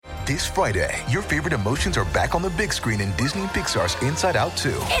This Friday, your favorite emotions are back on the big screen in Disney and Pixar's Inside Out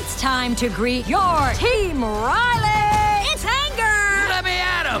 2. It's time to greet your Team Riley. It's anger. Let me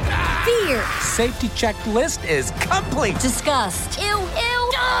at him. Fear. Safety checklist is complete. Disgust. Ew.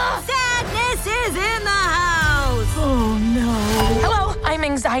 Sadness is in the house. Oh, no. Hello, I'm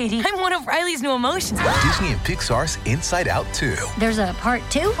anxiety. I'm one of Riley's new emotions. Disney and Pixar's Inside Out 2. There's a part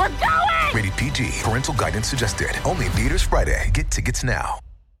 2? We're going! Rated PG. Parental guidance suggested. Only in theaters Friday. Get tickets now.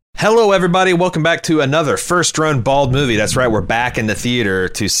 Hello, everybody. Welcome back to another First Run Bald movie. That's right. We're back in the theater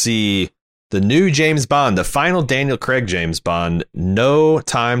to see the new James Bond, the final Daniel Craig James Bond, No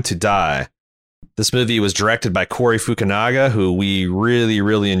Time to Die. This movie was directed by Corey Fukunaga, who we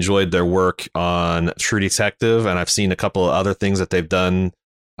really enjoyed their work on True Detective, and I've seen a couple of other things that they've done,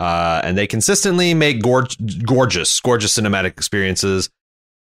 and they consistently make gorgeous cinematic experiences.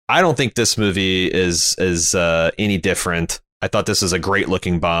 I don't think this movie is any different. I thought this is a great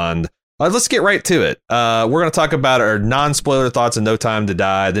looking Bond. Let's get right to it. We're going to talk about our non-spoiler thoughts on No Time to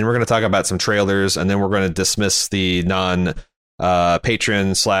Die. Then we're going to talk about some trailers, and then we're going to dismiss the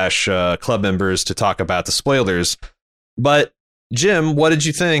patron / club members to talk about the spoilers. But Jim, what did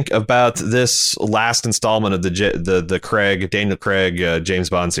you think about this last installment of the Daniel Craig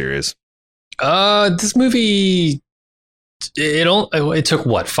James Bond series? This movie, it took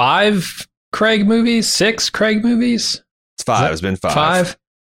what, 5 Craig movies, 6 Craig movies? It's 5. It's been 5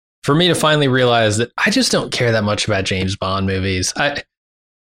 for me to finally realize that I just don't care that much about James Bond movies.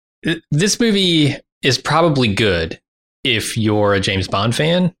 This movie is probably good if you're a James Bond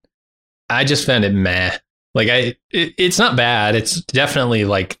fan. I just found it meh. Like it's not bad. It's definitely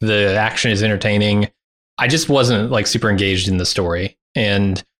like the action is entertaining. I just wasn't like super engaged in the story.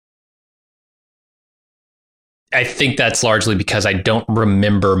 And I think that's largely because I don't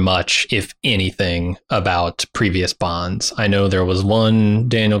remember much, if anything, about previous Bonds. I know there was one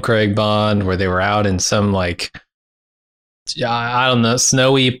Daniel Craig Bond where they were out in some like, I don't know,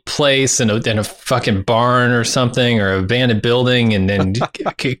 snowy place in a fucking barn or something, or abandoned building, and then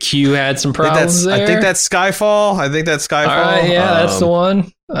Q had some problems there. I think that's Skyfall. All right, yeah, that's the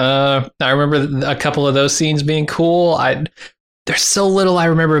one. I remember a couple of those scenes being cool. There's so little I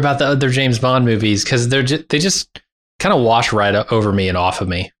remember about the other James Bond movies because they just kind of wash right over me and off of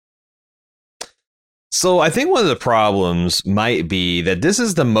me. So I think one of the problems might be that this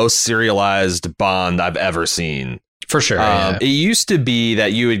is the most serialized Bond I've ever seen. For sure. Yeah. It used to be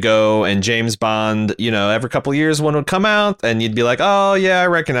that you would go and James Bond, every couple of years one would come out and you'd be like, oh, yeah, I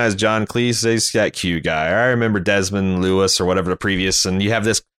recognize John Cleese. He's that cute guy. I remember Desmond Lewis or whatever the previous. And you have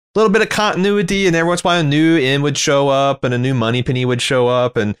this little bit of continuity, and every once in a while a new M would show up and a new Moneypenny would show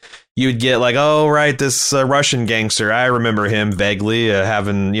up, and you'd get like, oh, right, this Russian gangster. I remember him vaguely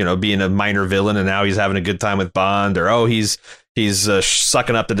having, being a minor villain, and now he's having a good time with Bond. Or, oh, he's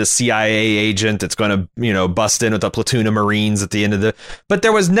sucking up to the CIA agent that's going to, bust in with a platoon of Marines at the end of the. But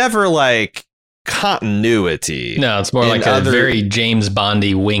there was never like continuity. No, it's more like a very James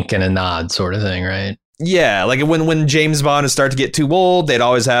Bondy wink and a nod sort of thing, right? Yeah, like when James Bond would start to get too old, they'd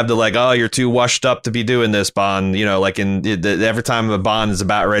always have the like, oh, you're too washed up to be doing this, Bond. Like every time a Bond is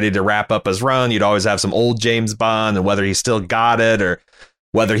about ready to wrap up his run, you'd always have some old James Bond, and whether he still got it or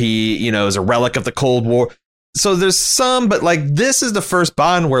whether he, is a relic of the Cold War. So there's some, but like this is the first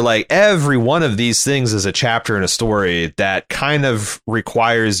Bond where like every one of these things is a chapter in a story that kind of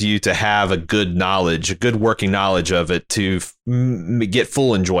requires you to have a good working knowledge of it to get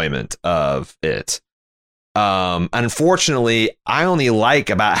full enjoyment of it. Unfortunately, I only like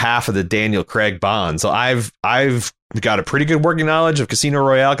about half of the Daniel Craig Bond. So I've got a pretty good working knowledge of Casino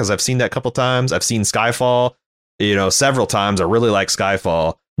Royale because I've seen that a couple times. I've seen Skyfall, several times. I really like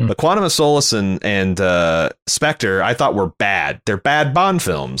Skyfall. But Quantum of Solace and Spectre, I thought were bad. They're bad Bond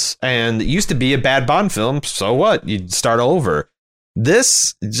films, and it used to be a bad Bond film. So what? You'd start over.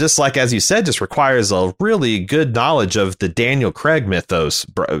 This, just like as you said, just requires a really good knowledge of the Daniel Craig mythos,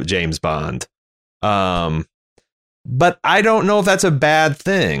 James Bond. But I don't know if that's a bad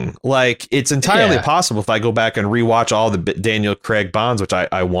thing. Like, it's entirely possible if I go back and rewatch all the Daniel Craig Bonds, which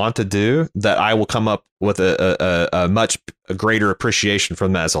I want to do, that I will come up with a much greater appreciation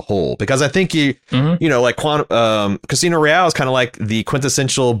from that as a whole. Because I think like Casino Royale is kind of like the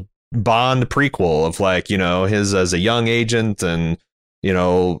quintessential Bond prequel of like, his as a young agent and,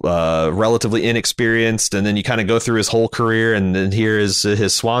 relatively inexperienced. And then you kind of go through his whole career, and then here is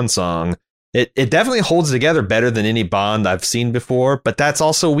his swan song. It definitely holds together better than any Bond I've seen before, but that's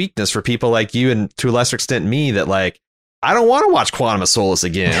also a weakness for people like you and to a lesser extent me that like, I don't want to watch Quantum of Solace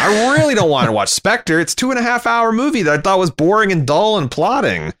again. I really don't want to watch Spectre. It's 2.5 hour movie that I thought was boring and dull and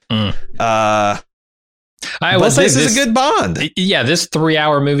plotting. I will say this is a good Bond. Yeah, this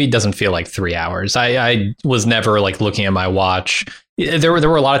 3-hour movie doesn't feel like 3 hours. I was never like looking at my watch. There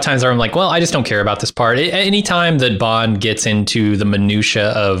were a lot of times where I'm like, well, I just don't care about this part. Anytime that Bond gets into the minutia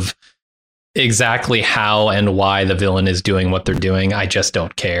of exactly how and why the villain is doing what they're doing, I just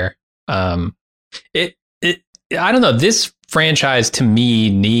don't care. I don't know. This franchise to me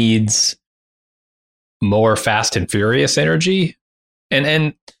needs more Fast and Furious energy,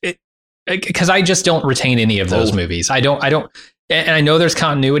 and because I just don't retain any of those movies. I don't, and I know there's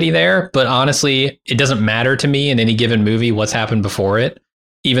continuity there, but honestly, it doesn't matter to me in any given movie what's happened before it,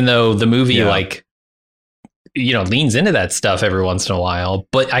 even though the movie leans into that stuff every once in a while,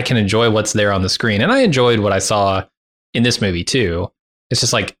 but I can enjoy what's there on the screen. And I enjoyed what I saw in this movie too. It's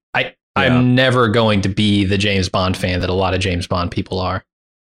just like, I'm never going to be the James Bond fan that a lot of James Bond people are.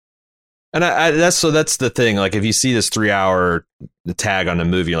 And that's the thing. Like, if you see this 3-hour tag on the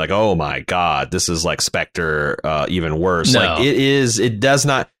movie, you're like, oh my God, this is like Spectre, even worse. No. Like it does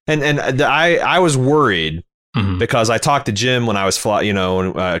not. And I was worried because I talked to Jim when I was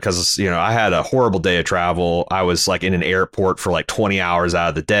because I had a horrible day of travel. I was like in an airport for like 20 hours out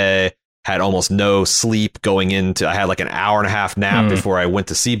of the day. Had almost no sleep going into. I had like an hour and a half nap before I went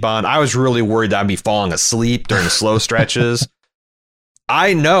to see Bond. I was really worried that I'd be falling asleep during the slow stretches.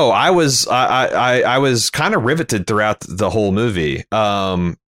 I know I was kind of riveted throughout the whole movie.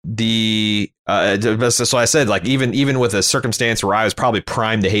 So I said, like, even with a circumstance where I was probably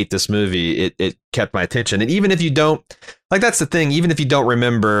primed to hate this movie, it kept my attention. And even if you don't, like, that's the thing, even if you don't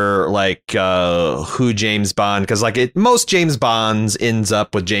remember like who James Bond, because like most James Bonds ends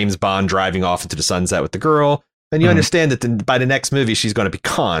up with James Bond driving off into the sunset with the girl. And you understand that by the next movie, she's going to be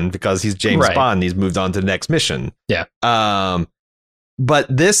conned because he's James Bond. And he's moved on to the next mission. Yeah. But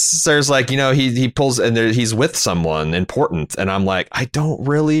this, there's like, he pulls and he's with someone important. And I'm like, I don't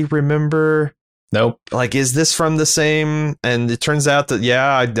really remember. Nope. Like, is this from the same? And it turns out that,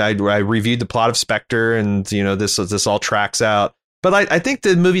 I reviewed the plot of Spectre and, this all tracks out. But I think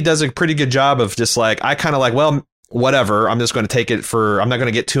the movie does a pretty good job of just like, I kind of like, well, whatever. I'm just going to take it I'm not going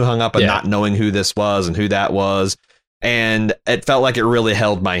to get too hung up on not knowing who this was and who that was. And it felt like it really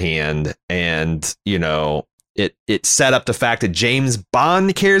held my hand. And, it set up the fact that James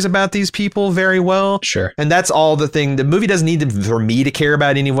Bond cares about these people very well. Sure. And that's all the thing. The movie doesn't need for me to care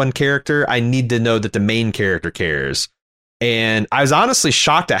about any one character. I need to know that the main character cares. And I was honestly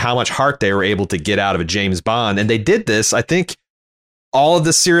shocked at how much heart they were able to get out of a James Bond. And they did this. I think all of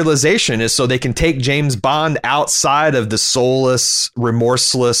the serialization is so they can take James Bond outside of the soulless,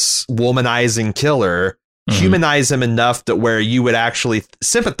 remorseless, womanizing killer, humanize him enough that where you would actually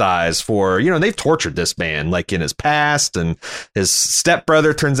sympathize for, they've tortured this man like in his past, and his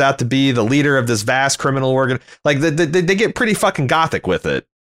stepbrother turns out to be the leader of this vast criminal organ. Like they get pretty fucking gothic with it,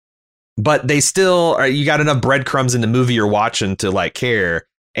 but they still are. You got enough breadcrumbs in the movie you're watching to like care.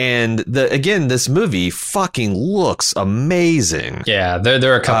 And this movie fucking looks amazing. Yeah,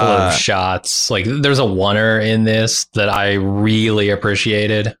 there are a couple of shots. Like there's a oneer in this that I really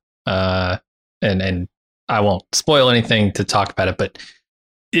appreciated. And I won't spoil anything to talk about it, but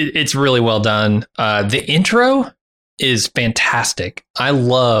it's really well done. The intro is fantastic. I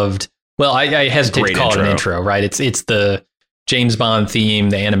loved. Well, I hesitate to call it an intro, right? It's the James Bond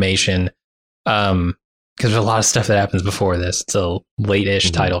theme, the animation, because there's a lot of stuff that happens before this. It's a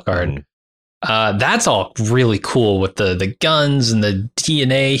late-ish title card. That's all really cool with the guns and the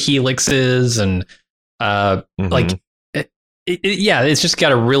DNA helixes and it's just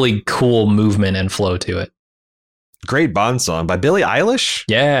got a really cool movement and flow to it. Great Bond song by Billie Eilish.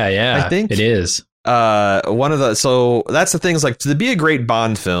 Yeah, I think it is. So that's the thing, is like, to be a great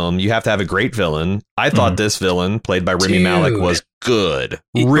Bond film, you have to have a great villain. I thought this villain, played by Rami Malek, was good.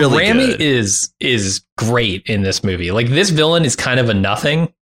 Really Rami good. is great in this movie. Like, this villain is kind of a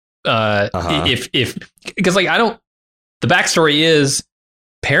nothing. Because like, the backstory is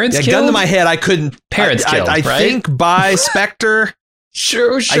parents killed. Gun to my head, I couldn't. Parents killed, I right? think by Spectre.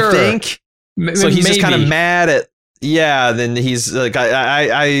 Sure. I think. So he's just kind of mad at. Yeah, then he's like,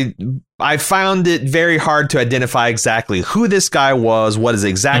 I found it very hard to identify exactly who this guy was, what his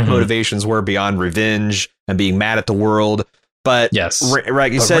exact motivations were beyond revenge and being mad at the world. But yes,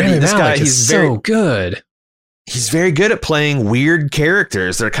 right, you said this guy, he's so good. He's very good at playing weird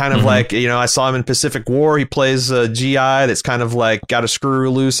characters. They're kind of like, I saw him in Pacific War. He plays a GI that's kind of like got a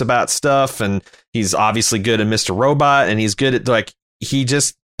screw loose about stuff. And he's obviously good at Mr. Robot. And he's good at, like, he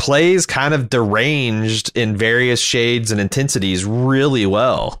just plays kind of deranged in various shades and intensities really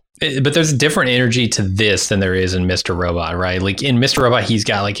well. But there's a different energy to this than there is in Mr. Robot, right? Like in Mr. Robot, he's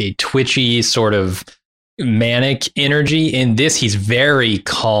got like a twitchy sort of manic energy. In this, he's very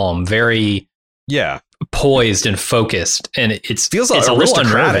calm, very poised and focused, and it's feels it's a little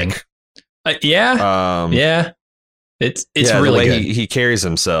unnerving. aristocratic. Yeah. It's really the way good. he carries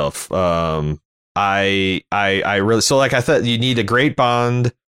himself. I really, so like I thought you need a great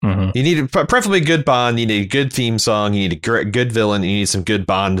Bond. Mhm. You need preferably a good Bond. You need a good theme song. You need a good villain. You need some good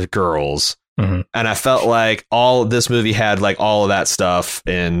Bond girls. Mhm. And I felt like this movie had like all of that stuff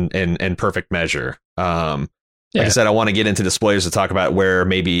in perfect measure. Like I said, I want to get into the spoilers to talk about where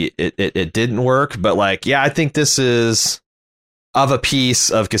maybe it didn't work, but like, yeah, I think this is of a piece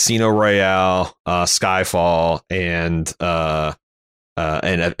of Casino Royale, Skyfall, and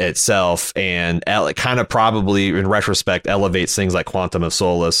itself, and it kind of probably in retrospect elevates things like Quantum of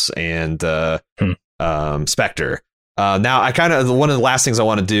Solace and Spectre. Now, I kind of one of the last things I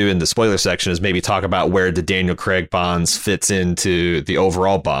want to do in the spoiler section is maybe talk about where the Daniel Craig Bonds fits into the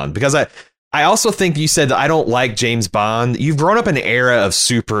overall Bond, because I also think you said that I don't like James Bond. You've grown up in an era of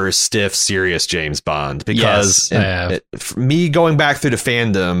super stiff, serious James Bond, because me going back through the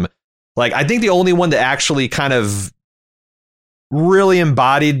fandom, like I think the only one that actually kind of really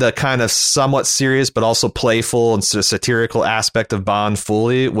embodied the kind of somewhat serious but also playful and sort of satirical aspect of Bond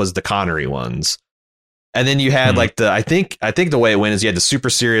fully was the Connery ones. And then you had like I think the way it went is you had the super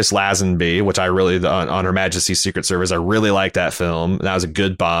serious Lazenby, which I really on Her Majesty's Secret Service. I really liked that film. That was a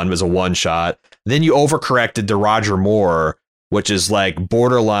good Bond. It was a one shot. Then you overcorrected to Roger Moore, which is like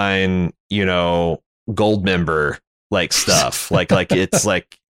borderline, Goldmember like stuff. like it's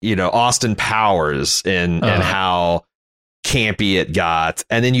like, Austin Powers and how campy it got.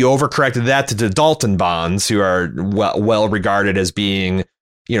 And then you overcorrected that to the Dalton Bonds, who are well regarded as being,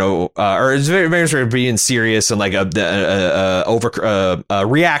 or it's very, very sort of being serious and like a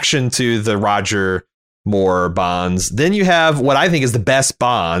reaction to the Roger Moore Bonds. Then you have what I think is the best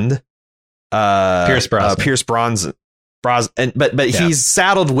Bond, Pierce Brosnan. Pierce Brosnan. But he's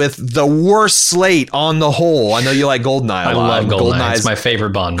saddled with the worst slate on the whole. I know you like Goldeneye a lot. I love Goldeneye. It's my favorite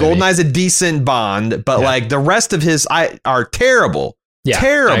Bond movie. Goldeneye's a decent Bond, but like the rest of his are terrible. Yeah,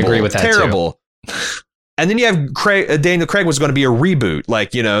 terrible. I agree with that terrible. Too. And then you have Daniel Craig was going to be a reboot,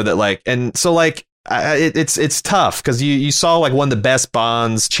 and so like it's tough because you saw like one of the best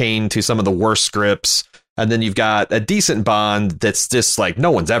Bonds chained to some of the worst scripts, and then you've got a decent Bond that's just like no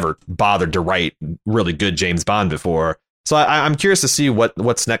one's ever bothered to write really good James Bond before. So I'm curious to see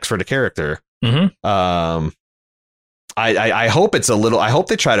what's next for the character. Mm-hmm. I hope it's a little. I hope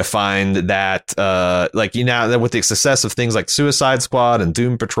they try to find that, with the success of things like Suicide Squad and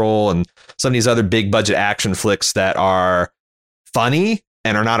Doom Patrol and some of these other big budget action flicks that are funny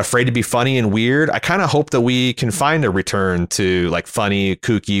and are not afraid to be funny and weird. I kind of hope that we can find a return to like funny,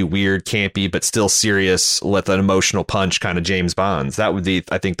 kooky, weird, campy, but still serious with an emotional punch kind of James Bonds. That would be,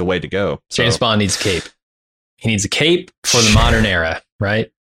 I think, the way to go. James Bond needs a cape. He needs a cape for the modern era,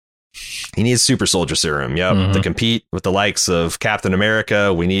 right? He needs super soldier serum, to compete with the likes of Captain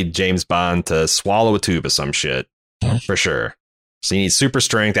America. We need James Bond to swallow a tube of some shit, for sure. So he needs super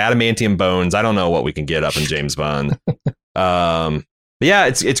strength, adamantium bones. I don't know what we can get up in James Bond. But yeah,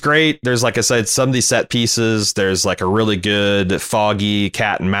 it's great. There's, like I said, some of these set pieces. There's like a really good foggy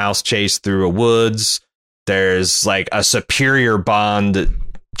cat and mouse chase through a woods. There's like a superior Bond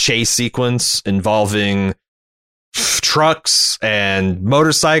chase sequence involving trucks and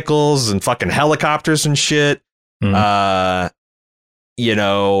motorcycles and fucking helicopters and shit. I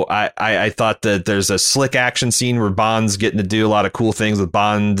thought that there's a slick action scene where Bond's getting to do a lot of cool things with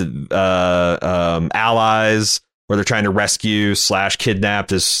Bond allies, where they're trying to rescue / kidnap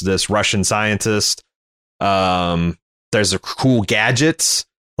this Russian scientist. There's a cool gadgets.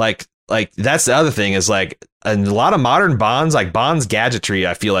 Like that's the other thing is like a lot of modern Bonds, like Bond's gadgetry,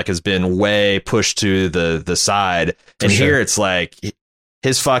 I feel like has been way pushed to the side. And here it's like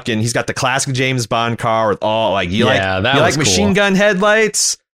he's got the classic James Bond car with all like, you like machine cool. gun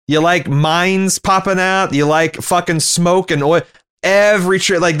headlights, you like mines popping out, you like fucking smoke and oil. Every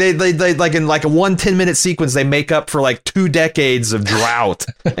trip, like they like in like a 1-10-minute sequence, they make up for like 2 decades of drought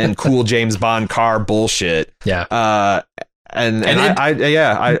and cool James Bond car bullshit. Yeah. I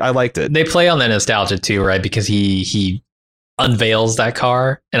liked it. They play on that nostalgia too, right? Because he unveils that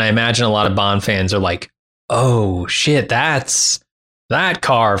car, and I imagine a lot of Bond fans are like, "Oh shit, that's that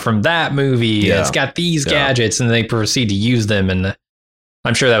car from that movie. Yeah. It's got these gadgets," and they proceed to use them. And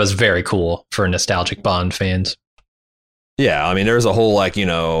I'm sure that was very cool for nostalgic Bond fans. Yeah, I mean, there was a whole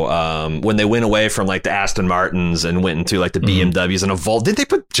when they went away from like the Aston Martins and went into like the BMWs and a Volvo. Did they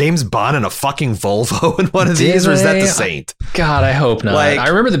put James Bond in a fucking Volvo in one of these, or is that the Saint? God, I hope not. Like, I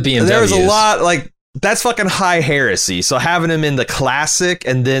remember the BMWs. There was a lot like That's fucking high heresy. So having him in the classic,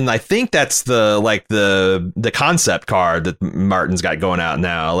 and then I think that's the concept card that Martin's got going out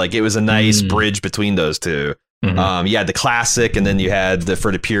now. Like it was a nice bridge between those two. Mm-hmm. You had the classic, and then you had the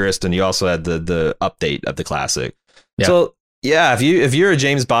for the purist, and you also had the update of the classic. Yeah. So yeah, if you're a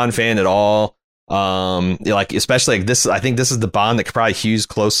James Bond fan at all, like especially like this, I think this is the Bond that could probably hews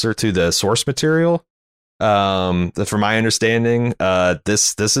closer to the source material. From my understanding,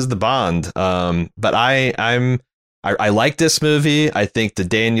 this is the Bond. But I like this movie. I think the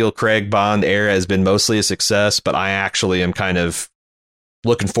Daniel Craig Bond era has been mostly a success, but I actually am kind of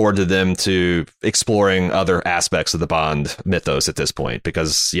looking forward to them to exploring other aspects of the Bond mythos at this point,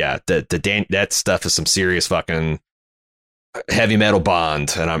 because yeah, that stuff is some serious fucking heavy metal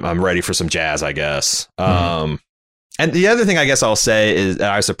Bond, and I'm ready for some jazz, I guess. Mm-hmm. And the other thing I guess I'll say is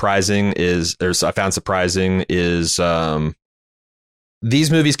I found surprising is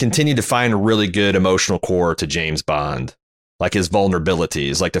these movies continue to find a really good emotional core to James Bond, like his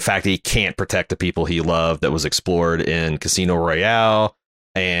vulnerabilities, like the fact that he can't protect the people he loved that was explored in Casino Royale,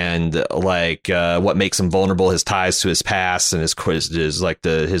 and like what makes him vulnerable, his ties to his past and his like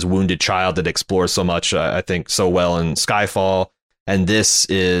his wounded child that explores so much, I think, so well in Skyfall. And this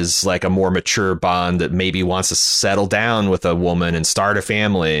is like a more mature Bond that maybe wants to settle down with a woman and start a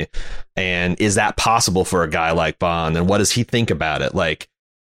family. And is that possible for a guy like Bond? And what does he think about it? Like,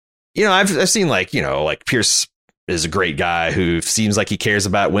 you know, I've seen like, you know, like Pierce is a great guy who seems like he cares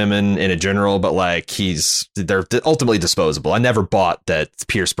about women in a general, but like they're ultimately disposable. I never bought that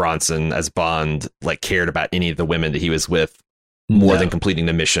Pierce Brosnan as Bond like cared about any of the women that he was with more than completing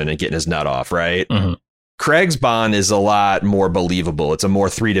the mission and getting his nut off, right? Mm-hmm. Craig's Bond is a lot more believable. It's a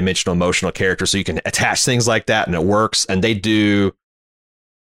more three-dimensional emotional character, so you can attach things like that and it works. And they do,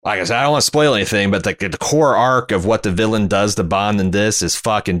 like I said, I don't want to spoil anything, but like the core arc of what the villain does to Bond in this is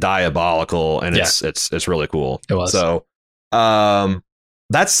fucking diabolical, and it's really cool. It was. So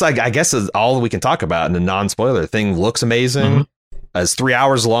that's like, I guess, is all we can talk about in the non-spoiler thing. Looks amazing. Mm-hmm. It's 3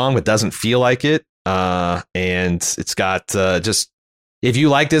 hours long, but doesn't feel like it. And it's got just, if you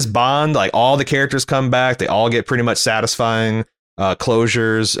like this Bond, like all the characters come back, they all get pretty much satisfying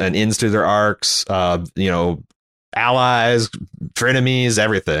closures and ends to their arcs. You know, allies, frenemies,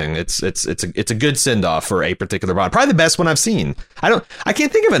 everything. It's a good send off for a particular Bond. Probably the best one I've seen. I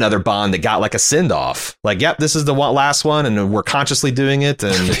can't think of another Bond that got like a send off. Like, yep, this is the last one, and we're consciously doing it,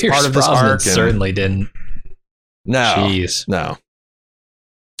 and it's part of this arc. Certainly didn't. No, jeez, no.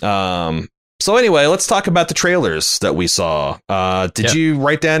 So anyway, let's talk about the trailers that we saw. Did you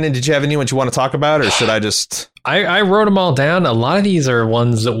write down, and did you have anyone you want to talk about, or should I just... I wrote them all down. A lot of these are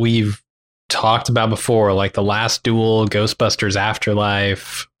ones that we've talked about before, like The Last Duel, Ghostbusters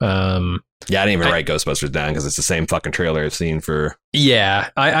Afterlife. Yeah, I didn't even write Ghostbusters down because it's the same fucking trailer I've seen for...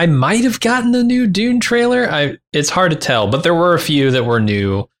 Yeah, I might have gotten the new Dune trailer. It's hard to tell, but there were a few that were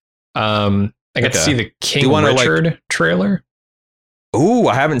new. I got to see the King Richard trailer. Ooh,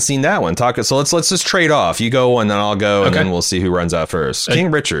 I haven't seen that one. So let's just trade off. You go and then I'll go, and then we'll see who runs out first.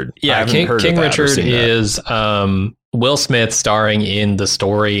 King Richard. Yeah, King Richard is Will Smith starring in the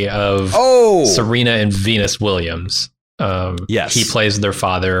story of Serena and Venus Williams. Yes. He plays their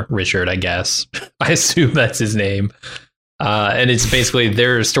father, Richard, I guess. I assume that's his name. And it's basically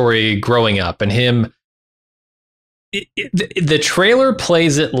their story growing up, and him. The trailer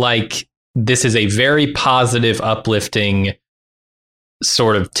plays it like this is a very positive, uplifting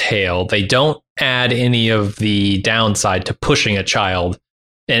sort of tale. They don't add any of the downside to pushing a child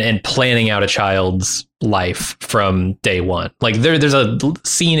and planning out a child's life from day one. Like there's a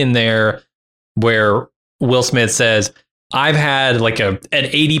scene in there where Will Smith says, I've had like an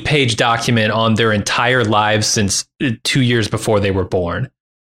 80-page document on their entire lives since 2 years before they were born.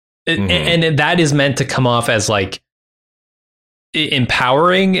 Mm-hmm. And that is meant to come off as like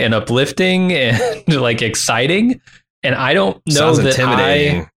empowering and uplifting and like exciting. And I don't know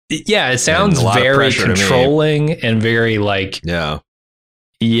that it sounds very controlling and very like,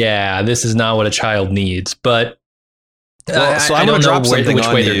 this is not what a child needs. But I don't know which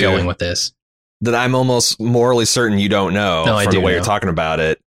way they're going with this. That I'm almost morally certain you don't know from the way you're talking about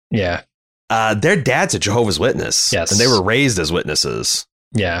it. Yeah. Their dad's a Jehovah's Witness. Yes. And they were raised as witnesses.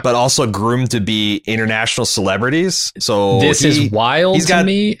 Yeah. But also groomed to be international celebrities. So this is wild to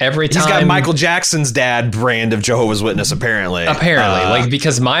me every time. He's got Michael Jackson's dad brand of Jehovah's Witness, apparently. Like,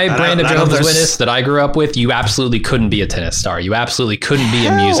 because my brand of Jehovah's Witness that I grew up with, you absolutely couldn't be a tennis star. You absolutely couldn't be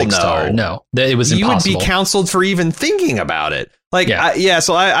a music star. No, it was impossible. You would be counseled for even thinking about it. Like,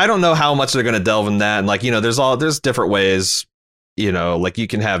 so I don't know how much they're going to delve in that. And like, you know, there's different ways. You know, like you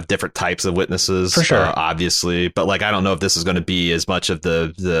can have different types of witnesses, for sure, obviously. But like, I don't know if this is going to be as much of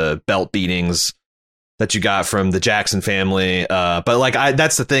the belt beatings that you got from the Jackson family. But like,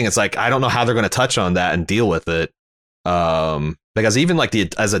 that's the thing. It's like, I don't know how they're going to touch on that and deal with it. Because even like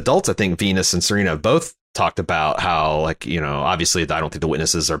as adults, I think Venus and Serena have both talked about how, like, you know, obviously I don't think the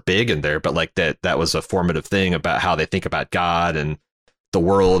witnesses are big in there, but like that was a formative thing about how they think about God and the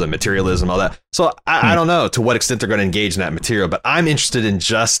world and materialism, all that. So I don't know to what extent they're going to engage in that material, but I'm interested in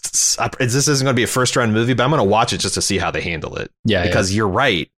this isn't going to be a first round movie, but I'm going to watch it just to see how they handle it. Yeah, because you're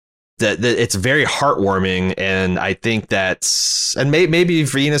right that it's very heartwarming. And I think and maybe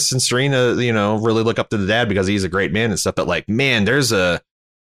Venus and Serena, you know, really look up to the dad because he's a great man and stuff. But like, man, there's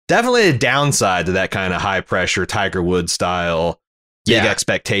definitely a downside to that kind of high pressure Tiger Woods style. Big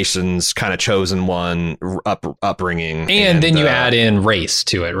expectations, kind of chosen one upbringing. And then you add in race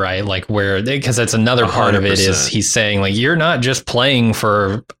to it, right? Like because that's another part 100%. Of it is he's saying like, you're not just playing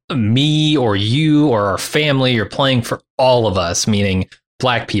for me or you or our family, you're playing for all of us, meaning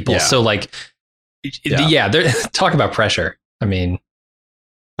Black people. Yeah. So like, talk about pressure. I mean.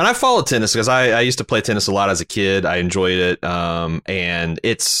 And I followed tennis because I used to play tennis a lot as a kid. I enjoyed it. And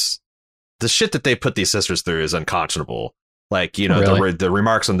it's the shit that they put these sisters through is unconscionable. Like, you know, really? the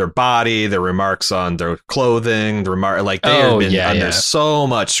remarks on their body, the remarks on their clothing, they have been under so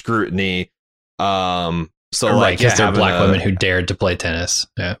much scrutiny. So like, because they're Black women who dared to play tennis,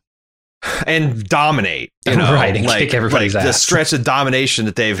 and dominate, you know, right, and kick everybody's ass. The stretch of domination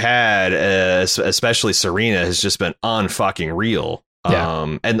that they've had, especially Serena, has just been unfucking real.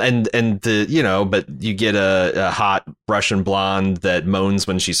 And the, you know, but you get a hot Russian blonde that moans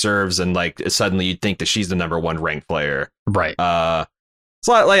when she serves, and like suddenly you'd think that she's the number one ranked player, right? It's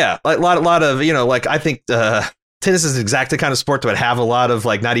a lot of, you know, like I think tennis is exactly the kind of sport that would have a lot of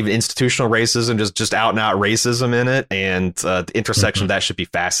like not even institutional racism, just out and out racism in it, and the intersection of that should be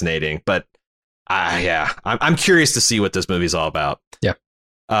fascinating. But I'm curious to see what this movie's all about. Yeah.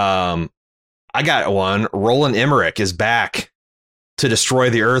 I got one. Roland Emmerich is back to destroy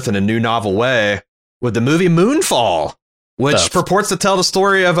the Earth in a new novel way with the movie Moonfall, which purports to tell the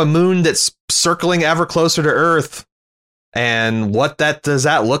story of a moon that's circling ever closer to Earth. And what does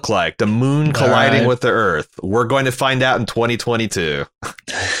that look like? The moon colliding with the Earth. We're going to find out in 2022.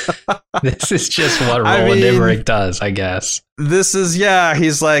 This is just what Roland Emmerich does, I guess. This is,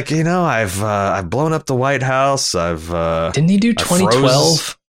 he's like, you know, I've blown up the White House. Didn't he do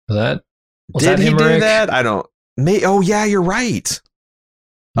 2012? Did he do that? I don't. Oh yeah, you're right.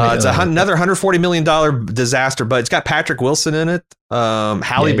 It's another $140 million disaster, but it's got Patrick Wilson in it.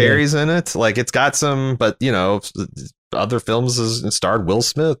 Halle Berry's in it. Like, it's got some, but you know, other films has starred Will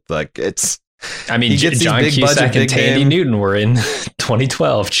Smith. Like, it's. I mean, John Cusack and Tandy Newton were in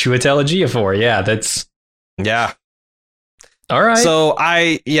 2012. Chiwetel Ejiofor. Yeah, that's. Yeah. All right. So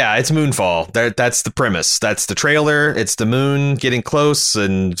it's Moonfall. That's the premise. That's the trailer. It's the moon getting close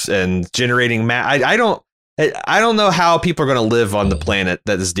and generating I don't know how people are going to live on the planet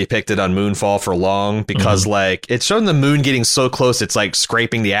that is depicted on Moonfall for long, because like it's showing the moon getting so close it's like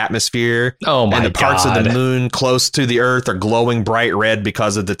scraping the atmosphere. Oh my God. And the parts of the moon close to the Earth are glowing bright red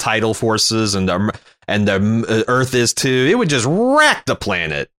because of the tidal forces, and the Earth is too. It would just wreck the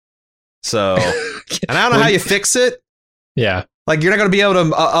planet. So, and I don't know how you fix it. Yeah. Like, you're not going to be able to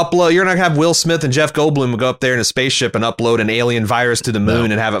upload. You're not going to have Will Smith and Jeff Goldblum go up there in a spaceship and upload an alien virus to the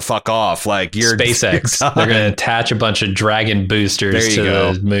moon and have it fuck off. Like, SpaceX. They're going to attach a bunch of Dragon boosters to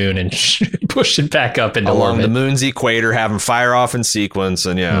the moon and push it back up into along orbit. The moon's equator, have them fire off in sequence,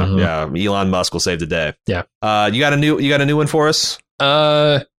 and Elon Musk will save the day. Yeah. You got a new one for us?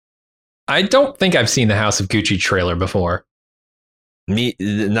 I don't think I've seen the House of Gucci trailer before.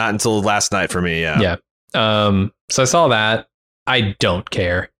 Not until last night for me. Yeah. Yeah. So I saw that. I don't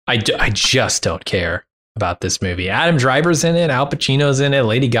care. I just don't care about this movie. Adam Driver's in it. Al Pacino's in it.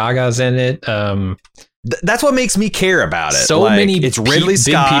 Lady Gaga's in it. That's what makes me care about it. So many it's Ridley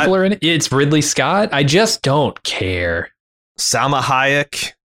Scott. Big people are in it. It's Ridley Scott. I just don't care. Salma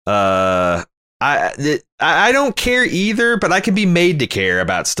Hayek. I don't care either, but I can be made to care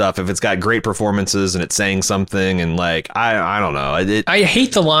about stuff if it's got great performances and it's saying something, and like I don't know. I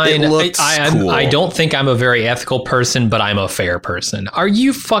hate the line. It looks cool. I don't think I'm a very ethical person, but I'm a fair person. Are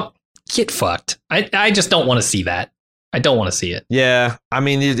you get fucked? I just don't want to see that. I don't want to see it. Yeah, I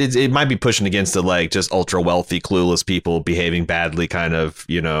mean, it might be pushing against the like just ultra wealthy, clueless people behaving badly, kind of,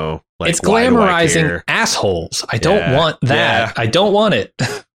 you know. Like, it's glamorizing assholes. I don't want that. Yeah. I don't want it.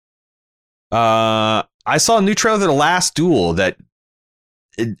 I saw a new trailer to The Last Duel that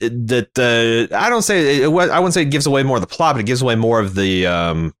I wouldn't say it gives away more of the plot, but it gives away more of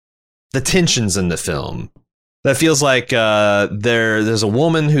the tensions in the film. That feels like there's a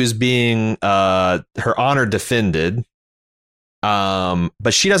woman who's being her honor defended,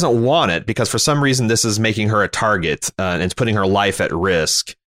 But she doesn't want it because for some reason this is making her a target and it's putting her life at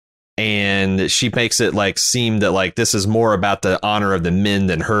risk. And she makes it like seem that like this is more about the honor of the men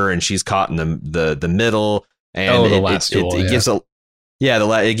than her, and she's caught in the middle. And it gives a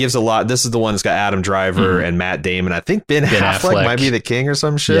it gives a lot. This is the one that's got Adam Driver and Matt Damon. I think Ben Affleck might be the king or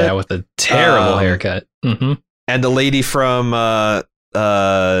some shit. Yeah, with a terrible haircut. Mm-hmm. And the lady from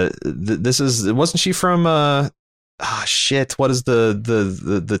wasn't she from shit? What is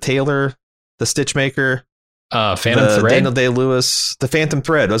the tailor, the stitch maker? Phantom Thread. Daniel Day-Lewis, the Phantom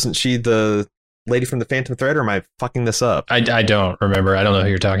Thread. Wasn't she the lady from the Phantom Thread, or am I fucking this up? I don't remember. I don't know who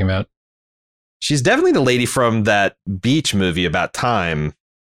you're talking about. She's definitely the lady from that beach movie about time.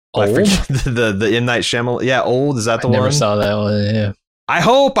 Old? The M. Night Shyamalan. Yeah, Old. Is that the one? I never saw that one. Yeah. I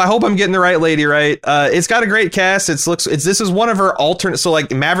hope I'm getting the right lady right. It's got a great cast. This is one of her alternate. So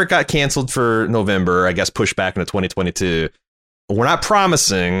like Maverick got canceled for November, I guess pushed back into 2022. We're not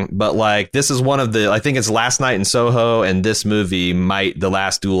promising, but like this is one of the, I think it's Last Night in Soho and this movie The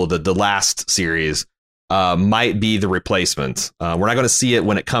Last Duel, the last series might be the replacement. We're not going to see it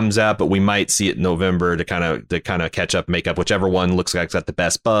when it comes out, but we might see it in November to kind of catch up, make up whichever one looks like it's got the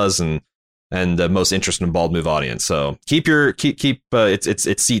best buzz and the most interesting in Bald Move audience. So keep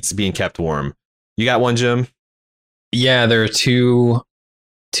its seats being kept warm. You got one, Jim? Yeah, there are two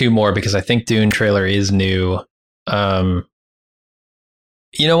more because I think Dune trailer is new.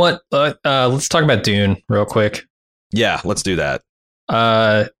 You know what? Let's talk about Dune real quick. Yeah, let's do that.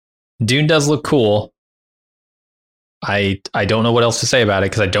 Dune does look cool. I don't know what else to say about it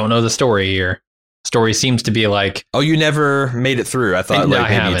because I don't know the story here. Story seems to be like... Oh, you never made it through. I thought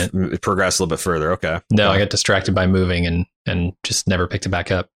maybe it progressed a little bit further. Okay. No, I got distracted by moving and just never picked it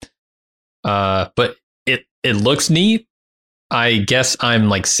back up. But it looks neat. I guess I'm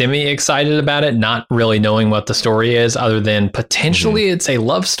like semi-excited about it, not really knowing what the story is other than potentially it's a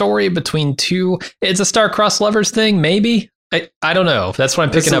love story between two. It's a star-crossed lovers thing, maybe. I don't know. That's what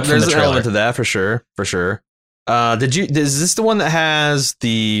I'm picking up from the trailer. There's an element to that for sure. Is this the one that has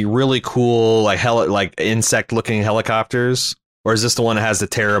the really cool like insect looking helicopters, or is this the one that has the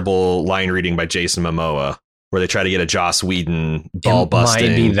terrible line reading by Jason Momoa where they try to get a Joss Whedon ball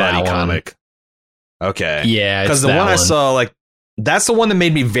busting buddy comic? Okay, yeah, because the one I saw, like, that's the one that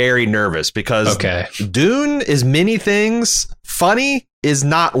made me very nervous because Dune is many things. Funny is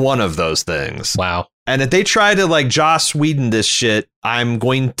not one of those things. Wow. And if they try to like Joss Whedon this shit, I'm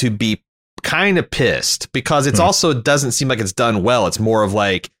going to be kind of pissed because it's also doesn't seem like it's done well. It's more of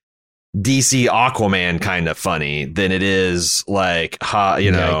like DC Aquaman kind of funny than it is like,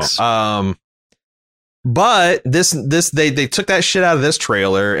 Yikes. But they took that shit out of this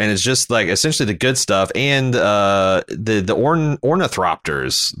trailer and it's just like essentially the good stuff and the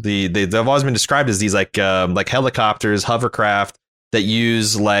ornithopters. They've always been described as these like helicopters, hovercraft that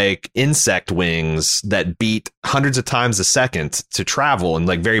use like insect wings that beat hundreds of times a second to travel and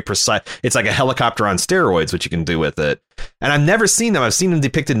like very precise. It's like a helicopter on steroids, what you can do with it. And I've never seen them. I've seen them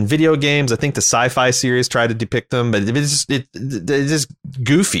depicted in video games. I think the Sci-Fi series tried to depict them, but it's just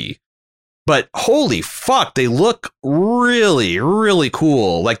goofy. But holy fuck, they look really, really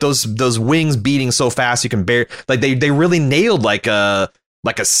cool. Like those wings beating so fast you can bear. Like they really nailed like a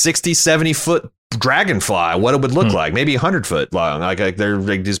 60, 70 foot dragonfly, what it would look like, maybe 100 foot long. Like they're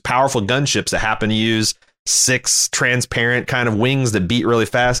like these powerful gunships that happen to use 6 transparent kind of wings that beat really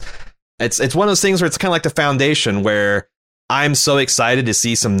fast. It's one of those things where it's kind of like the Foundation, where I'm so excited to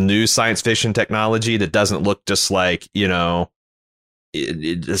see some new science fiction technology that doesn't look just like,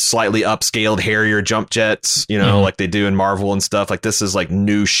 slightly upscaled Harrier jump jets, like they do in Marvel and stuff. Like this is like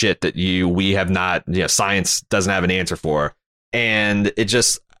new shit that we have not, science doesn't have an answer for. And it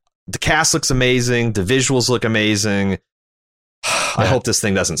just, the cast looks amazing. The visuals look amazing. I hope this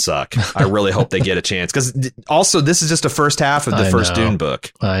thing doesn't suck. I really hope they get a chance. Because also, this is just the first half of the first Dune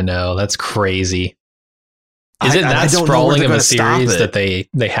book. I know. That's crazy. Is it that sprawling of a series that they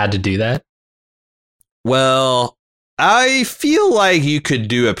had to do that? Well, I feel like you could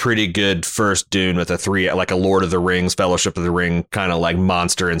do a pretty good first Dune with a Lord of the Rings, Fellowship of the Ring kind of like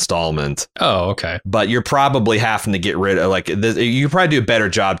monster installment. Oh, okay. But you're probably having to get rid of you could probably do a better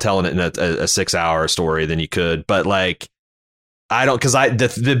job telling it in a 6-hour story than you could. But like, I don't, because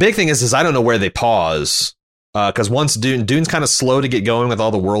the big thing is I don't know where they pause. Because once Dune's kind of slow to get going with all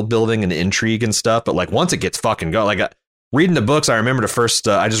the world building and the intrigue and stuff. But like once it gets fucking going, like reading the books, I remember the first,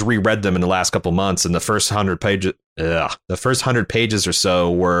 I just reread them in the last couple months, and the first 100 pages or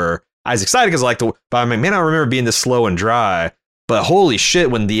so were, I was excited because but I'm like, man, I remember being this slow and dry, but holy shit,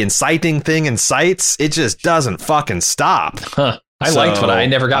 when the inciting thing incites, it just doesn't fucking stop. I liked I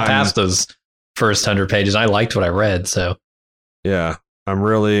never got past those first 100 pages. I liked what I read. So Yeah. I'm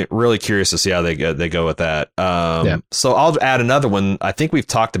really, really curious to see how they go with that. So I'll add another one. I think we've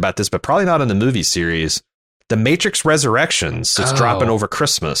talked about this, but probably not in the movie series. The Matrix Resurrections. It's dropping over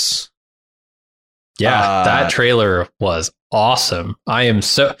Christmas. Yeah, that trailer was awesome. I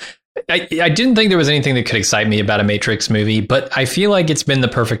didn't think there was anything that could excite me about a Matrix movie, but I feel like it's been the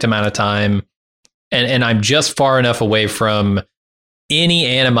perfect amount of time. And I'm just far enough away from any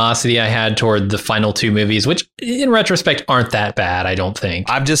animosity I had toward the final two movies, which in retrospect aren't that bad, I don't think.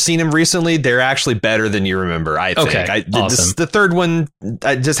 I've just seen them recently. They're actually better than you remember, I think. Okay, awesome. The third one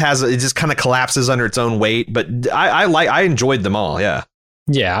it just kind of collapses under its own weight, but I enjoyed them all, yeah.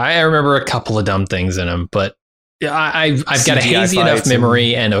 Yeah, I remember a couple of dumb things in them, but I've got a hazy enough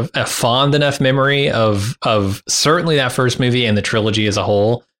memory and a fond enough memory of certainly that first movie and the trilogy as a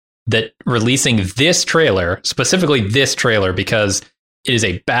whole that releasing this trailer, specifically this trailer, because it is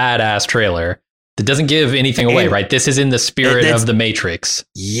a badass trailer that doesn't give anything away, right? This is in the spirit of the Matrix.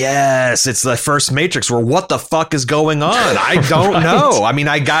 Yes, it's the first Matrix where what the fuck is going on? I don't know. I mean,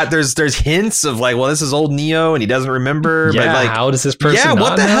 there's hints of like, well, this is old Neo and he doesn't remember. Yeah, but like, how does this person? Yeah,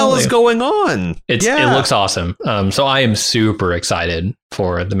 what the hell is going on? It looks awesome. So I am super excited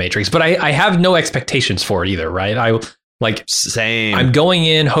for the Matrix, but I have no expectations for it either, right? Same. I'm going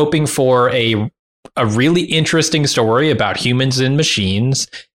in hoping for a really interesting story about humans and machines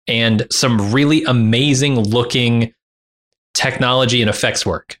and some really amazing looking technology and effects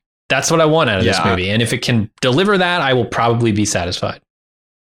work. That's what I want out of this movie. And if it can deliver that, I will probably be satisfied.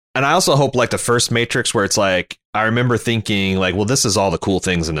 And I also hope like the first Matrix where it's like, I remember thinking like, well, this is all the cool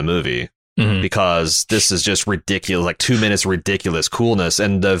things in the movie because this is just ridiculous, like 2 minutes, ridiculous coolness.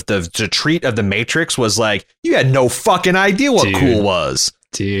 And the treat of the Matrix was like, you had no fucking idea what cool was.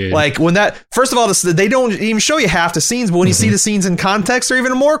 Dude. Like when first of all, they don't even show you half the scenes, but when you see the scenes in context, they're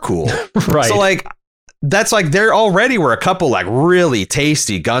even more cool. Right. So like, that's like there already were a couple like really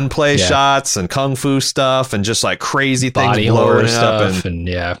tasty gunplay shots and kung fu stuff and just like crazy things body blowing stuff up and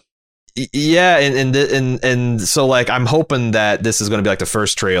and so like I'm hoping that this is going to be like the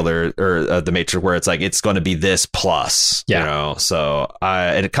first trailer or the Matrix where it's like it's going to be this plus, you know. So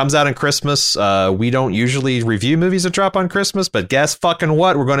and it comes out on Christmas. We don't usually review movies that drop on Christmas, but guess fucking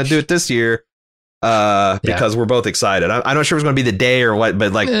what? We're going to do it this year because we're both excited. I'm not sure it's going to be the day or what,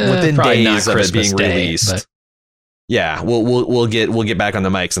 but like within days of it being released. Yeah, we'll get back on the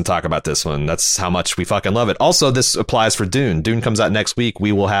mics and talk about this one. That's how much we fucking love it. Also, this applies for Dune. Dune comes out next week.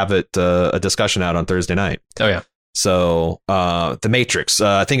 We will have it a discussion out on Thursday night. Oh yeah. So The Matrix.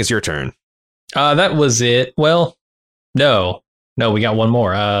 I think it's your turn. That was it. Well, no, we got one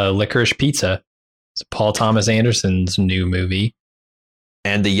more. Licorice Pizza. It's Paul Thomas Anderson's new movie.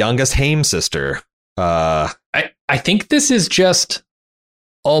 And The Youngest Haim Sister. I think this is just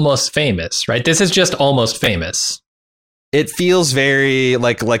Almost Famous, right? This is just Almost Famous. It feels very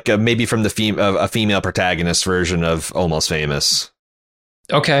like maybe from the a female protagonist version of Almost Famous.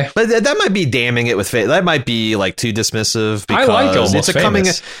 Okay, but that might be damning it with that might be like too dismissive. Because I like Almost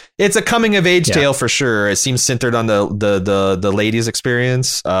Famous. It's a coming of age tale for sure. It seems centered on the lady's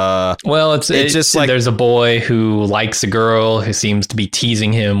experience. Well, it's just like there's a boy who likes a girl who seems to be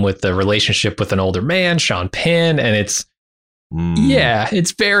teasing him with the relationship with an older man, Sean Penn, and it's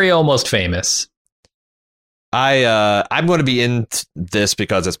it's very Almost Famous. I'm going to be in this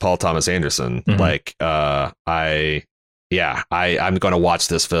because it's Paul Thomas Anderson. Like, I'm going to watch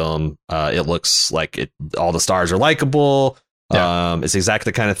this film. It looks like all the stars are likable. It's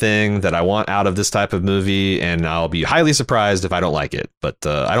exactly the kind of thing that I want out of this type of movie, and I'll be highly surprised if I don't like it. But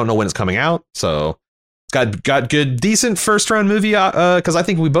I don't know when it's coming out, so it's got good, decent first round movie. Because I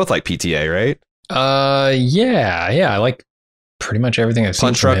think we both like PTA, right? Yeah, I like pretty much everything I've seen.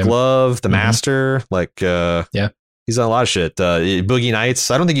 Punch Drunk Love, The Master, like he's done a lot of shit. Boogie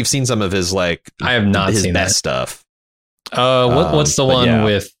Nights. I don't think you've seen some of his like I have not his seen best that stuff. What's the one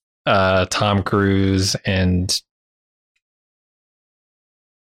with Tom Cruise and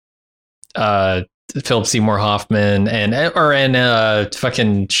Philip Seymour Hoffman and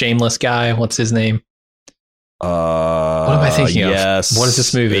fucking Shameless guy? What's his name? What am I thinking of? Yes. What is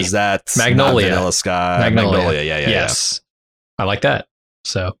this movie? Is that Magnolia? Vanilla Sky. Magnolia. Yeah. Yes. I like that.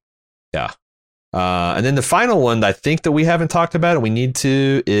 So, yeah. And then the final one that I think that we haven't talked about and we need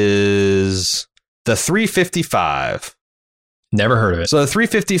to is the 355. Never heard of it. So the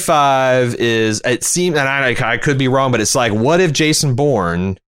 355 is, it seems, and I could be wrong, but it's like, what if Jason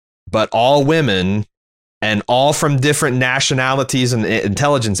Bourne, but all women and all from different nationalities and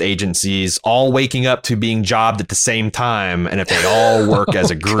intelligence agencies, all waking up to being jobbed at the same time, and if they all work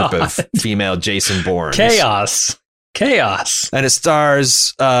as a group of female Jason Bournes. Chaos. Chaos. And it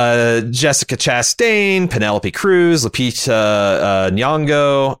stars Jessica Chastain, Penelope Cruz, Lupita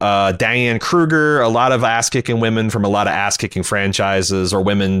Nyong'o, Diane Kruger, a lot of ass-kicking women from a lot of ass-kicking franchises, or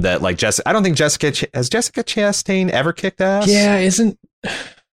women that like Jessica. I don't think has Jessica Chastain ever kicked ass? Yeah, isn't...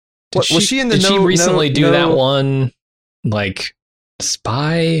 Was she in the Did she recently do that one, like,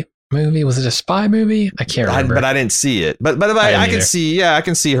 spy movie? Was it a spy movie? I can't remember. But I didn't see it. But I can see, I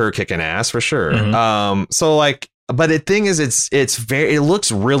can see her kicking ass for sure. Mm-hmm. So like, but the thing is, it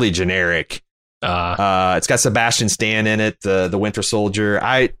looks really generic. It's got Sebastian Stan in it, the Winter Soldier.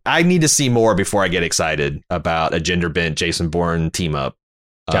 I need to see more before I get excited about a gender bent Jason Bourne team up.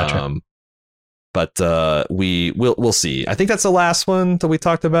 Gotcha. But we'll see. I think that's the last one that we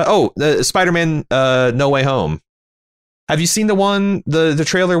talked about. Oh, the Spider-Man No Way Home. Have you seen the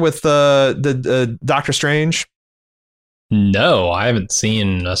trailer with the Doctor Strange? No, I haven't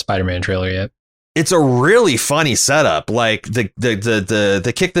seen a Spider-Man trailer yet. It's a really funny setup. Like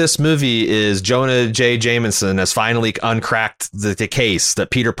the kick this movie is Jonah J. Jameson has finally uncracked the case that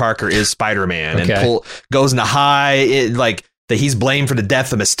Peter Parker is Spider-Man, and goes into that he's blamed for the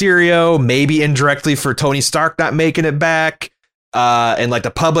death of Mysterio, maybe indirectly for Tony Stark not making it back. And like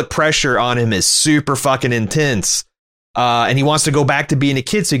the public pressure on him is super fucking intense. And he wants to go back to being a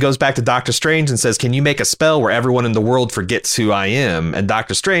kid. So he goes back to Doctor Strange and says, can you make a spell where everyone in the world forgets who I am? And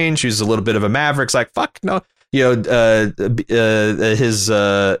Doctor Strange, who's a little bit of a maverick's like, fuck no. Who's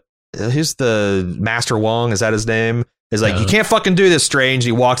the Master Wong? Is that his name? Is like, you can't fucking do this, Strange.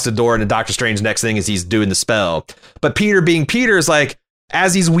 He walks the door, and Doctor Strange next thing is he's doing the spell. But Peter being Peter is like,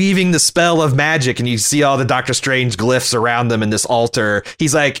 as he's weaving the spell of magic and you see all the Doctor Strange glyphs around them in this altar,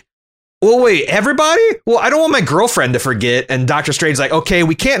 he's like, well, wait, everybody? Well, I don't want my girlfriend to forget. And Doctor Strange's like, okay,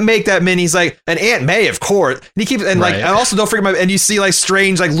 we can't make that many. He's like, and Aunt May, of course. And he keeps, and like, and also don't forget and you see like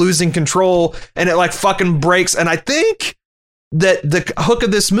Strange like losing control, and it like fucking breaks. And I think that the hook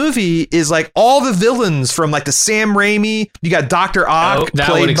of this movie is like all the villains from like the Sam Raimi. You got Dr. Ock.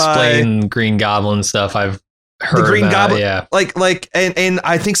 That would explain Green Goblin stuff. I've heard the Green Goblin, yeah. And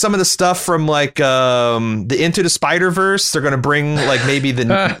I think some of the stuff from like the Into the Spider-Verse, they're gonna bring like maybe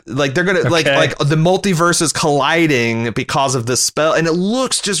the like they're gonna like the multiverse is colliding because of this spell, and it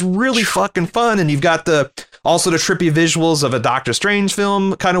looks just really fucking fun. And you've got also the trippy visuals of a Doctor Strange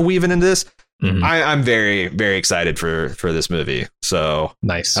film kind of weaving into this. Mm-hmm. I'm very, very excited for this movie. So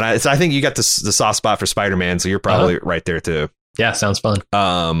nice. And I think you got the soft spot for Spider-Man, so you're probably right there too. Yeah, sounds fun.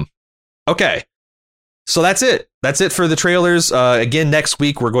 Okay. So that's it. That's it for the trailers. Again, next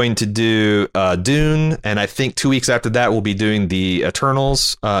week we're going to do Dune, and I think 2 weeks after that we'll be doing the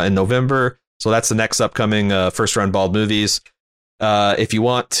Eternals in November. So that's the next upcoming First Round Bald movies. If you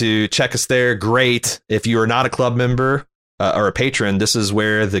want to check us there, great. If you are not a club member or a patron, this is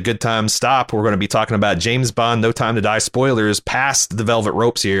where the good times stop. We're going to be talking about James Bond, No Time to Die spoilers past the velvet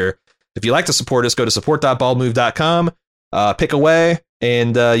ropes here. If you'd like to support us, go to support.baldmove.com, pick away,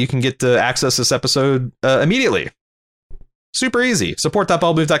 and you can get to access this episode immediately. Super easy.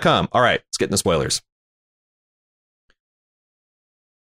 Support.baldmove.com. All right, let's get into spoilers.